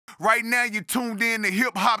Right now you tuned in to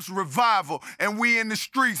Hip Hop's Revival, and we in the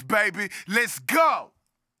streets, baby. Let's go.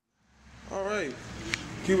 All right,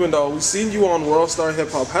 Cuban Doll, we seen you on WorldStar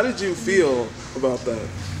Hip Hop. How did you feel about that?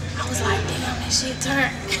 I was like, damn, that shit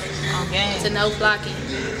turned. Okay. To No Flocking.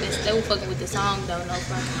 They were fucking with the song though, No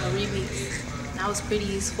Flocking, the remix. And I was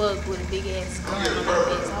pretty as fuck with a big ass gun on my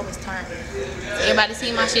face. I was turned. Everybody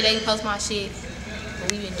see my shit, they post my shit.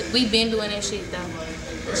 But we been doing that shit though.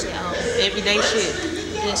 That shit everyday shit.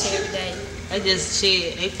 That shit every day. They just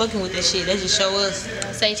shit. They fucking with that shit. They just show us.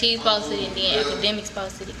 Yeah, Say Cheese posted it, and then Academics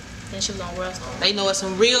posted it. Then she was on WorldStar. They know it's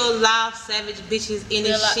some real live savage bitches in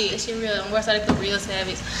this shit. That shit real. On WorldStar they put real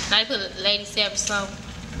savage. Now they put a Lady Savage song.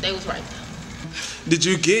 They was right though. Did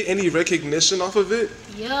you get any recognition off of it?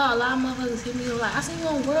 Yeah, a lot of motherfuckers hit me up like, I seen you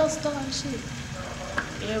on WorldStar and shit.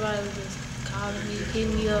 Everybody was just calling me,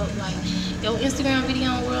 hitting me up like, yo, Instagram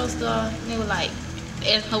video on WorldStar. And they were like,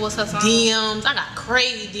 asking her what's her song. DMs. I got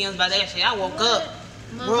crazy DMs about that shit. I woke up.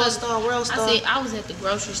 WorldStar. I said I was at the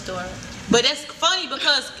grocery store. But that's funny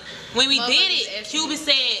because when we did it, Cuban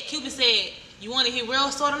said, you want to hit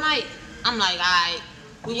WorldStar tonight? I'm like, alright.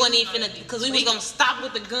 We wasn't even finna, because we was gonna stop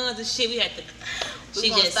with the guns and shit. We had to. She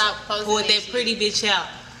just pulled that pretty bitch out.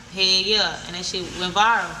 Hell yeah, and that shit went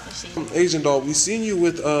viral. Asian Doll, we seen you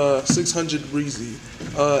with 600 Breezy.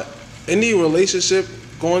 Any relationship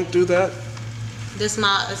going through that? This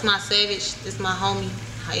my savage. This my homie.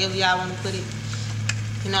 However y'all want to put it.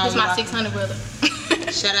 You know. This my 600 brother.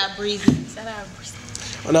 Shout out Breezy. Shout out Breezy.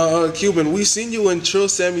 Now, Cuban, we seen you in Trill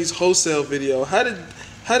Sammy's wholesale video. How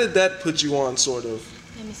did that put you on, sort of?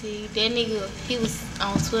 Let me see. That nigga, he was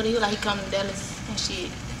on Twitter. He was like, he come to Dallas and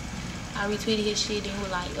shit. I retweeted his shit, and he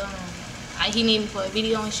was like, he needed me for a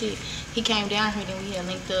video and shit. He came down here, then we had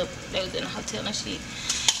linked up. They was in a hotel and shit.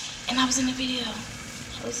 And I was in the video.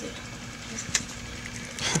 That was it.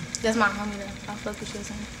 That's my homie though. I fuck with you or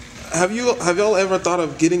something. Have y'all ever thought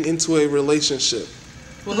of getting into a relationship?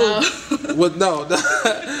 No.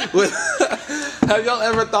 Have y'all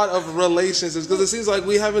ever thought of relationships? Because it seems like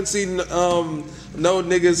we haven't seen no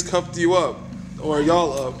niggas cuffed you up or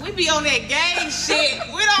y'all up. We be on that gang shit.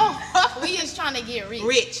 We don't. We just trying to get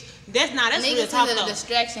rich. That's real talk though.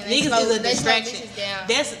 Distraction. Niggas is a distraction.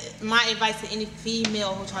 That's my advice to any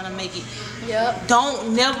female who trying to make it. Yep.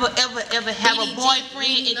 Don't never ever have a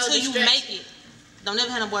boyfriend until you make it. Don't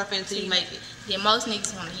never have a boyfriend until you make it. Yeah, most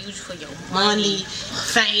niggas want to use you for your money,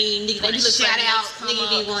 fame, niggas want to shout out,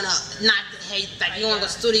 niggas be want to not hate, like you on the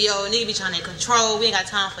studio, niggas be trying to control, we ain't got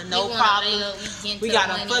time for no problem. We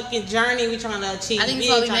got a fucking journey we trying to achieve. I think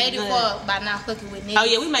we made it far by not fucking with niggas. Oh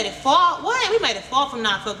yeah, we made it far. What? We made it far from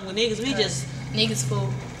not fucking with niggas. We just niggas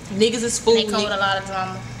fool. Niggas is fool. They come with a lot of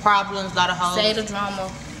drama, problems, a lot of hoes. Say the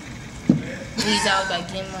drama. These out about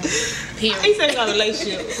getting money. Period. He said he got a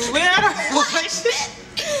relationship. We had a relationship.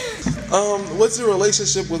 What's your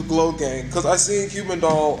relationship with GloGang? Because I seen Cuban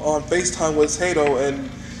Doll on FaceTime with Tato, and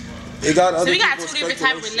it got other. So we got two different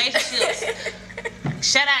type of relationships.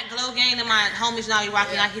 Shout out GloGang to my homies now. You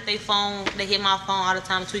rocking. I hit their phone. They hit my phone all the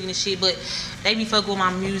time, tweaking and shit. But they be fucking with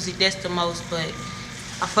my music. That's the most. But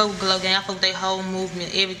I fuck with GloGang. I fuck with their whole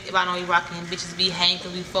movement. Everybody know we rocking. Bitches be hanging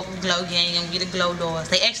because we fuck with GloGang and we the Glow Doors.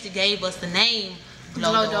 They actually gave us the name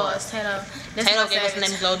Glow Doors. Tato gave us the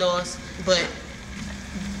name Glow Doors, but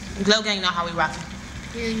GloGang know how we rockin'.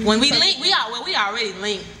 When we link, we already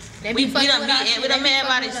linked. We done met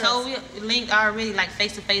everybody, so we linked already, like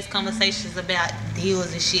face-to-face conversations about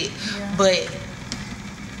deals and shit. Yeah. But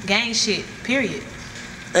gang shit, period.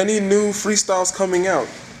 Any new freestyles coming out?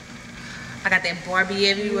 I got that Barbie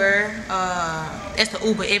Everywhere. That's the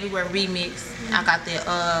Uber Everywhere remix. I got that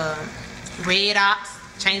Red Ops.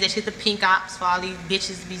 Change that shit to Pink Ops for all these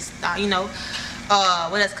bitches be, you know.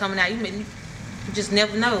 What else coming out? You just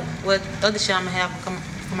never know what other shit I'm gonna have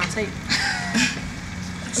for my tape.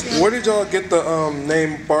 Where did y'all get the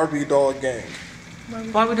name Barbie Doll Gang?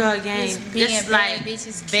 Barbie Doll Gang. Just like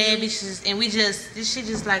bad bitches, and this shit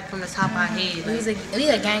just like from the top of our head. Like, we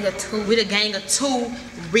a gang of two. We the gang of two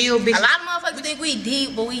real bitches. A lot of motherfuckers think we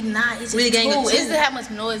deep, but we not. It's just we the gang of two. It's just how much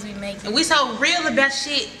noise we make. And we so real about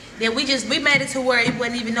shit that we made it to where it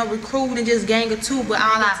wasn't even no recruiting, just gang of two, but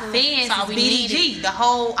all our fans is BDG. The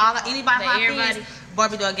whole, anybody who our fans,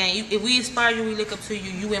 Barbie Doll Gang. If we inspire you, we look up to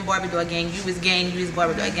you. You in Barbie Doll Gang. You is gang. You is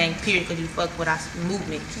Barbie Doll Gang. Period. Because you fuck with our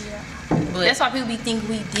movement. Yeah. But that's why people be thinking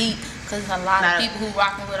we deep. Because a lot of people who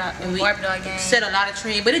rocking with our Barbie Doll Gang. Set a lot of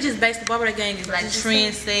trends, but it just based the Barbie Doll Gang is like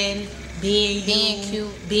trend setting, being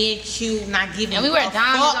cute, not giving. And we wear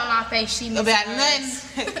diamonds on our face. She about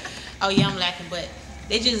nothing. Oh yeah, I'm laughing, but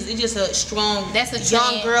it's just a strong. That's a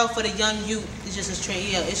young girl for the young youth. It's just a trend.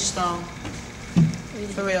 Yeah, it's strong.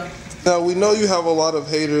 For real. Now we know you have a lot of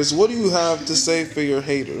haters. What do you have to say for your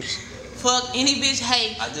haters? Fuck any bitch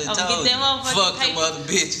hate. I just Get told them you. motherfucking Fuck them papers. other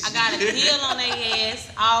bitches. I got a deal on their ass,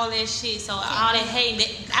 all that shit. So all that hating,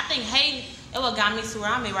 I think hating, it what got me to where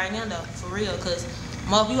I'm at right now though, for real. Cause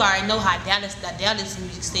mother, you already know how the Dallas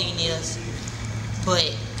music scene is.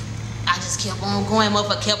 But I just kept on going,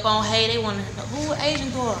 motherfucker kept on hating. They wanna know who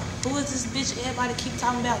Asian girl? Who is this bitch everybody keep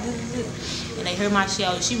talking about this. And they heard my shit,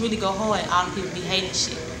 oh, she really go hard. All them people be hating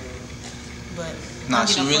shit. But nah,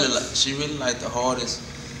 she really like the hardest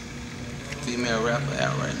female rapper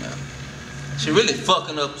out right now. She really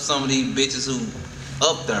fucking up some of these bitches who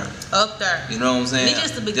up there. Up there. You know what I'm saying?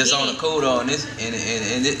 Just the Just on the code on this and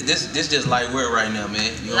this just light work right now,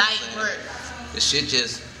 man. You know light work. The shit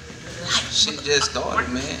just started,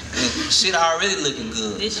 man. And shit already looking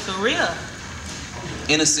good. This for real.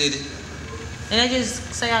 In the city. And I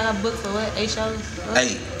just say I got booked for what? 8 shows? What?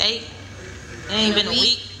 8. 8? It ain't been a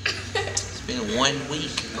week. It's been 1 week.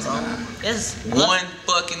 That's one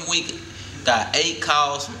fucking week. Got 8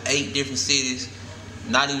 calls from 8 different cities,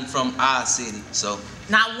 not even from our city. So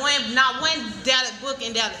not one Dallas book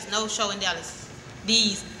in Dallas, no show in Dallas.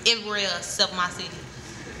 These everywhere else except my city.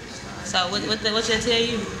 So what should I tell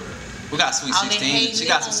you? We got Sweet 16. She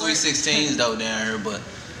got some Sweet 16s though down here, but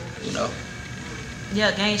you know.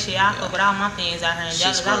 Yeah, gang shit. I fuck with all my fans out here in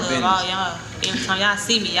Dallas. I love all y'all. Every time y'all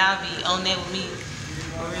see me, y'all be on there with me.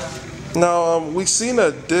 For real. Now we seen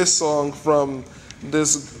a diss song from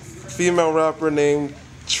this female rapper named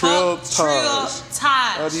Trill Taj.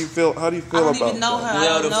 How do you feel about that? I don't even know her.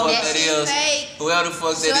 Whoever the fuck that is, whoever the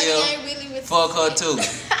fuck that is, fuck her too.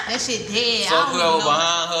 That shit dead. Fuck whoever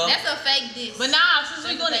behind her. That's a fake diss. But nah, since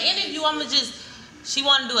we doing the interview, I'ma just. She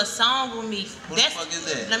want to do a song with me. What the fuck is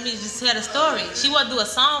that? Let me just tell the story. She want to do a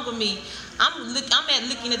song with me. I'm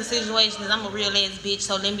looking at the situation as I'm a real ass bitch.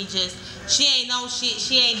 So let me just. She ain't no shit.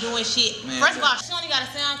 She ain't doing shit. Man, first of all, she only got a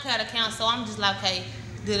SoundCloud account, so I'm just like, okay,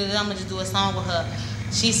 I'm gonna just do a song with her.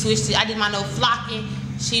 She switched it. I did my No Flocking.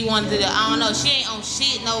 She wanted to, I don't know, she ain't on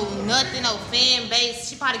shit, no nothing, no fan base.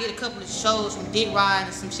 She probably get a couple of shows from Dick Ride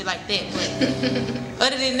and some shit like that.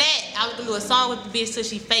 But other than that, I was gonna do a song with the bitch till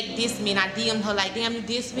she fake dissed me and I DM'd her like, damn, you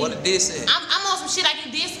dissed me? What a diss is? I'm on some shit like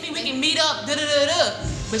you dissed me, we can meet up, da-da-da-da.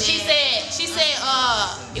 But she said,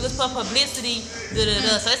 it was for publicity,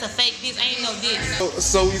 da-da-da. So it's a fake diss, ain't no diss.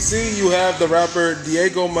 So we see you have the rapper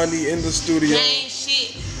Diego Money in the studio. Ain't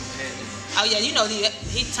shit. Oh yeah, you know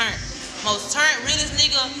he turned. Most turned realest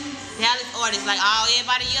nigga, Dallas artist. Like all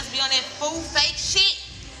everybody else be on that fool fake shit.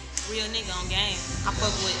 Real nigga on game. I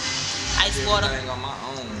fuck with Ice Water. On my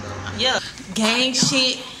own though. Yeah. Gang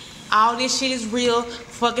shit. All this shit is real.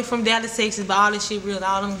 Fucking from Dallas, Texas, but all this shit real.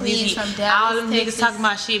 All them niggas talking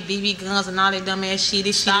about shit, BB guns and all that dumb ass shit.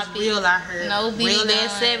 This shit is real out here. No BB real guns.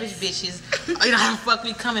 ass savage bitches. You know how the fuck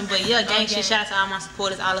we coming, but yeah, gang shit. Shout out to all my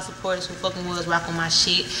supporters, all the supporters who fucking was rocking my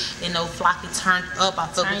shit. And No Flocking turned up. I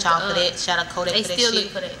fuck with y'all for that. Shout out Kodak for that shit. They still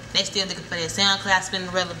looking for that. They still looking for that. SoundCloud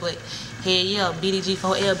spinning relevant, but hell yeah,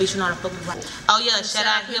 BDG4L, bitch, you know how the fuck we rock. Oh yeah, shout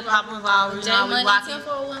out Hip Hop Revolver, you know we rocking.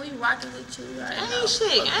 When we rocking with you, right? Ain't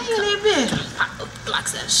shit, I ain't that bitch.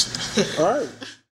 Blocks that shit. All right.